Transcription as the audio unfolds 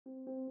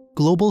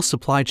Global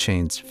supply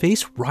chains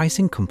face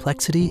rising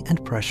complexity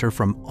and pressure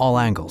from all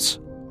angles.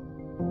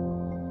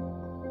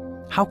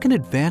 How can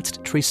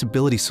advanced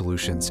traceability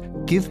solutions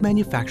give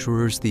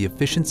manufacturers the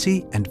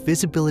efficiency and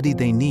visibility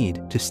they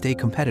need to stay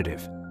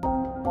competitive?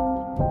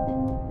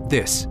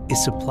 This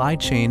is Supply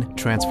Chain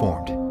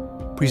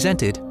Transformed,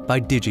 presented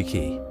by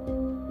DigiKey.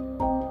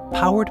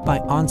 Powered by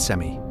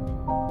onsemi,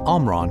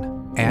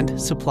 Omron, and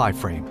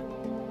SupplyFrame.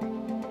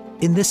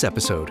 In this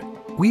episode,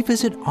 we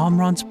visit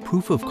Omron's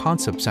Proof of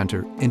Concept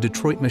Center in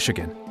Detroit,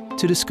 Michigan,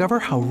 to discover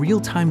how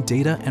real-time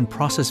data and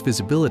process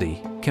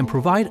visibility can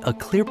provide a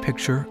clear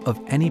picture of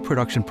any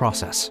production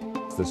process.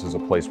 This is a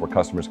place where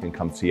customers can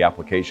come see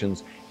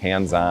applications,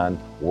 hands-on,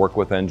 work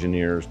with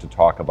engineers to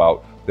talk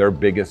about their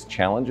biggest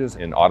challenges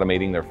in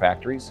automating their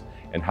factories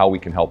and how we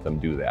can help them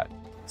do that.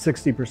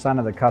 60%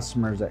 of the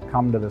customers that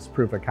come to this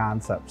Proof of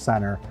Concept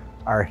Center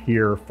are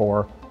here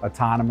for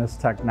autonomous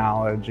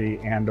technology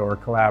and/or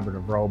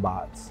collaborative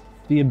robots.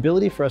 The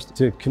ability for us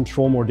to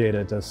control more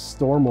data, to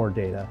store more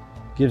data,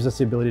 gives us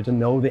the ability to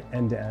know the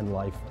end-to-end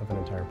life of an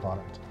entire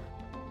product.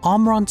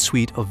 Omron's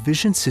suite of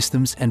vision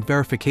systems and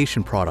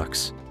verification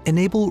products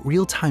enable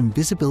real-time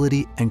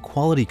visibility and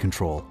quality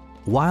control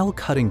while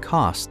cutting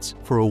costs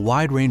for a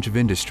wide range of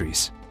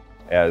industries.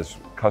 As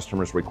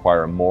customers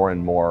require more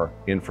and more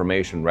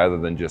information rather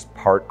than just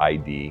part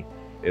ID,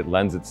 it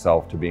lends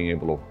itself to being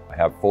able to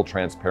have full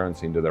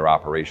transparency into their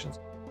operations.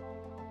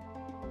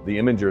 The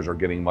imagers are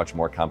getting much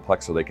more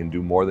complex, so they can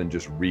do more than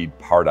just read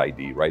part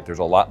ID, right? There's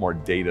a lot more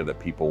data that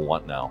people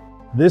want now.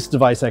 This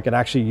device I could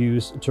actually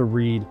use to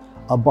read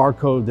a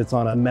barcode that's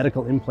on a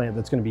medical implant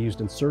that's going to be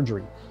used in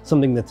surgery,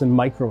 something that's in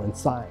micro in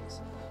size.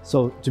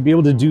 So to be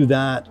able to do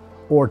that,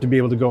 or to be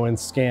able to go and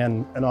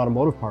scan an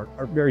automotive part,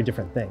 are very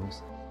different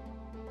things.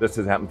 This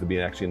has happened to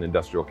be actually an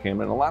industrial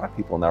camera, and a lot of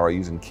people now are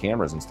using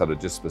cameras instead of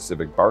just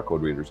specific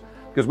barcode readers,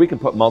 because we can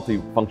put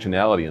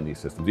multi-functionality in these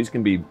systems. These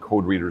can be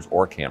code readers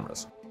or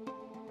cameras.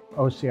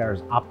 OCR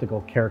is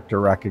optical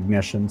character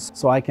recognition,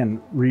 so I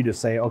can read to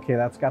say, okay,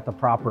 that's got the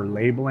proper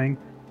labeling,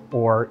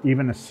 or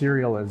even a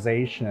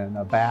serialization,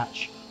 a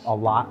batch, a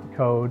lot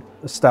code.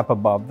 A step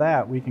above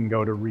that, we can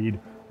go to read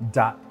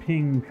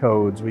 .ping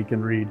codes, we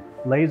can read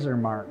laser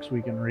marks,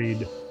 we can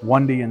read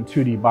 1D and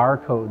 2D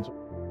barcodes.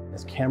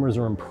 As cameras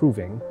are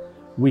improving,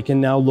 we can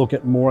now look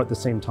at more at the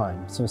same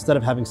time. So instead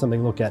of having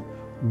something look at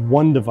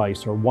one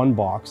device or one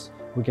box,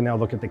 we can now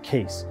look at the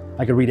case.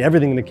 I could read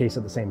everything in the case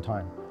at the same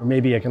time. Or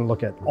maybe I can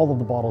look at all of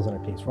the bottles in a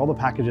case, or all the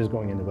packages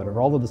going into it,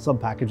 or all of the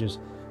sub-packages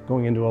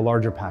going into a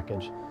larger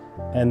package.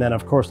 And then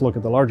of course look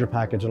at the larger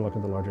package and look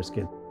at the larger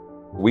skid.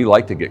 We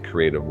like to get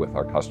creative with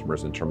our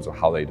customers in terms of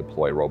how they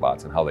deploy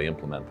robots and how they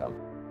implement them.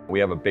 We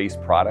have a base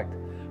product,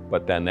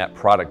 but then that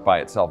product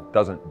by itself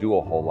doesn't do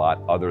a whole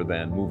lot other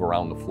than move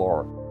around the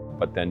floor.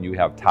 But then you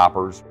have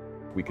toppers.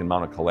 We can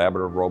mount a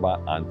collaborative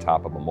robot on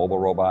top of a mobile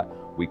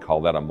robot. We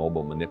call that a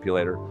mobile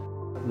manipulator.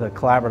 The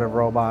collaborative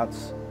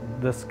robots,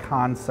 this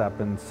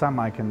concept in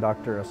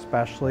semiconductor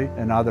especially,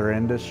 in other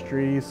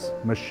industries,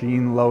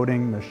 machine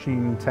loading,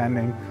 machine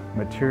tending,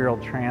 material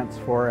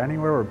transfer,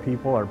 anywhere where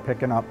people are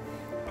picking up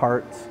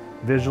parts,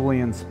 visually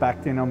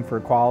inspecting them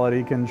for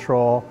quality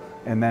control,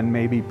 and then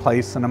maybe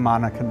placing them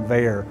on a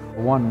conveyor.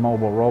 One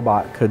mobile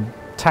robot could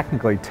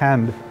technically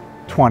tend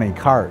 20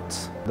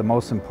 carts. The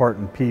most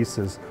important piece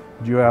is,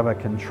 do you have a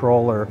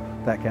controller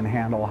that can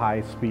handle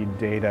high-speed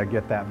data,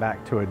 get that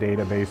back to a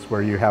database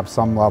where you have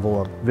some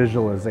level of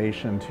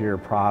visualization to your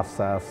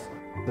process?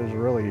 There's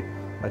really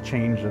a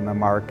change in the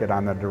market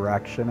on the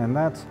direction, and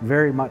that's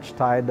very much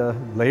tied to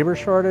labor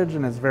shortage,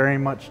 and it's very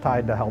much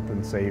tied to health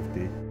and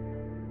safety.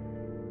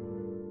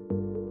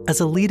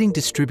 As a leading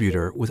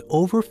distributor with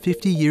over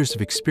 50 years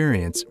of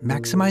experience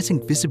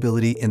maximizing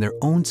visibility in their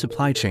own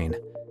supply chain,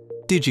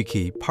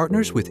 DigiKey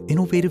partners with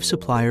innovative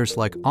suppliers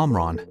like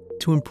Omron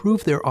to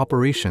improve their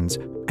operations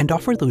and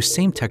offer those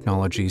same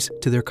technologies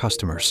to their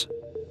customers.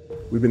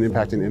 We've been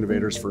impacting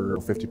innovators for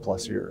 50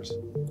 plus years.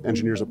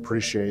 Engineers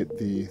appreciate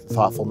the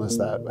thoughtfulness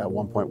that at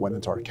one point went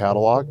into our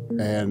catalog,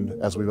 and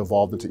as we've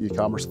evolved into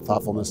e-commerce, the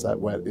thoughtfulness that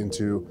went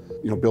into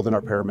building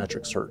our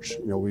parametric search.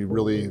 We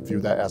really view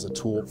that as a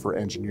tool for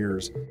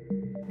engineers.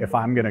 If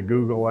I'm going to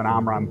Google an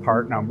Omron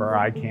part number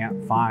I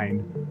can't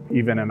find,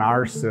 even in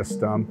our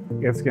system,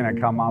 it's going to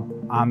come up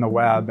on the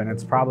web, and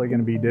it's probably going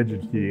to be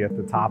DigiKey at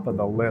the top of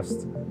the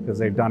list because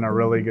they've done a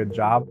really good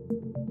job.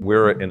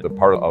 We're in the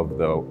part of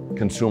the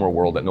consumer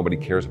world that nobody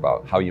cares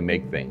about, how you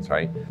make things,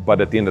 right?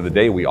 But at the end of the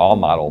day, we all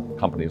model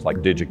companies like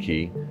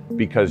DigiKey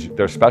because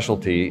their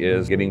specialty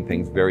is getting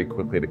things very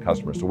quickly to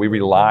customers. So we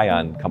rely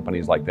on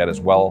companies like that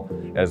as well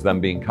as them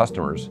being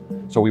customers.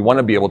 So we want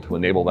to be able to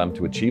enable them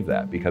to achieve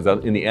that because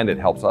in the end it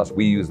helps us.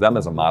 We use them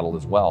as a model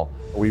as well.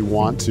 We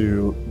want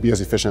to be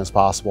as efficient as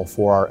possible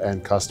for our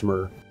end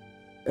customer.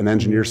 An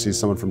engineer sees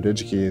someone from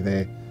DigiKey,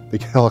 they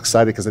get all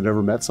excited because they've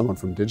never met someone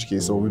from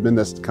DigiKey. So we've been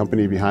this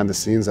company behind the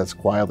scenes that's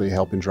quietly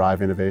helping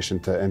drive innovation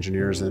to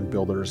engineers and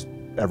builders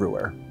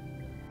everywhere.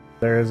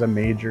 There is a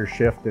major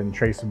shift in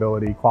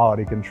traceability,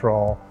 quality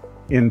control,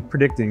 in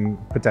predicting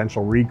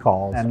potential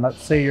recalls. And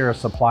let's say you're a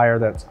supplier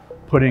that's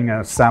putting an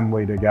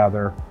assembly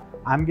together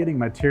I'm getting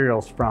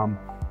materials from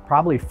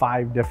probably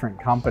 5 different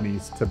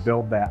companies to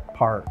build that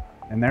part.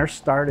 And they're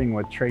starting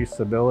with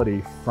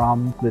traceability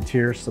from the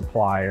tier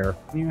supplier.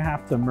 You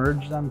have to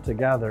merge them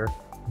together,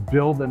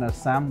 build an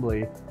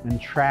assembly, and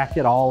track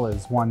it all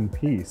as one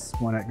piece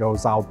when it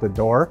goes out the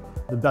door.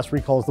 The best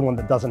recall is the one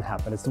that doesn't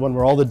happen. It's the one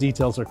where all the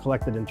details are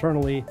collected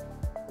internally.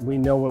 We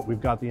know it,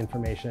 we've got the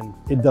information.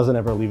 It doesn't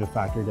ever leave a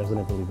factory, it doesn't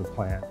ever leave a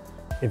plant.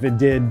 If it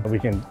did, we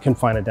can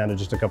confine it down to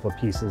just a couple of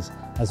pieces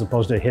as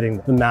opposed to hitting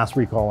the mass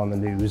recall on the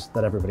news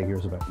that everybody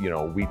hears about. You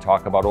know, we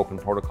talk about open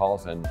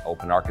protocols and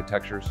open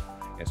architectures,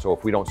 and so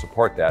if we don't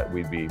support that,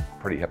 we'd be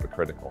pretty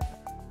hypocritical.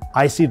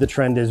 I see the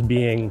trend as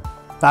being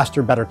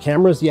faster, better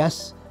cameras,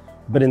 yes,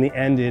 but in the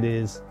end it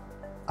is,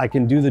 I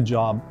can do the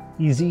job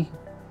easy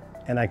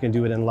and I can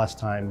do it in less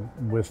time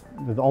with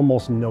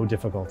almost no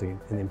difficulty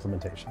in the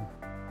implementation.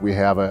 We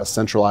have a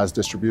centralized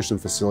distribution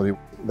facility.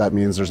 That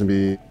means there's gonna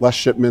be less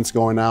shipments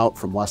going out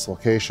from less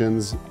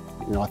locations.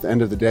 You know, at the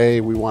end of the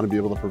day, we want to be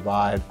able to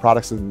provide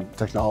products and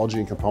technology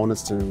and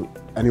components to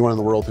anyone in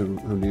the world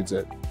who needs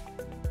it.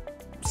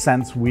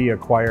 Since we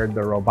acquired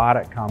the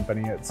robotic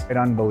company, it's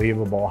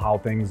unbelievable how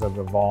things have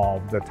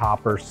evolved. The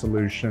topper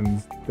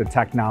solutions, the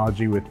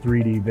technology with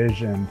 3D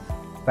vision,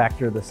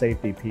 factor the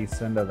safety piece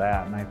into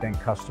that. And I think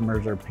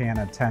customers are paying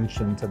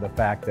attention to the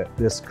fact that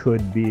this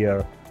could be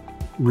a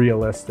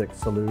realistic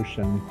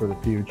solution for the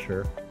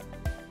future.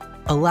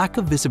 A lack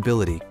of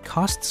visibility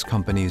costs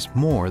companies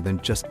more than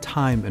just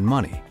time and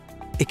money.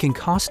 It can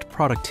cost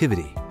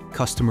productivity,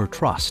 customer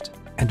trust,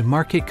 and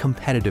market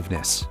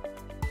competitiveness.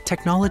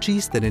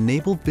 Technologies that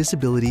enable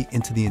visibility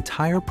into the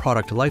entire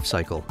product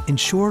lifecycle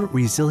ensure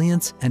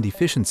resilience and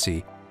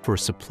efficiency for a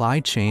supply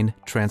chain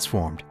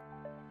transformed.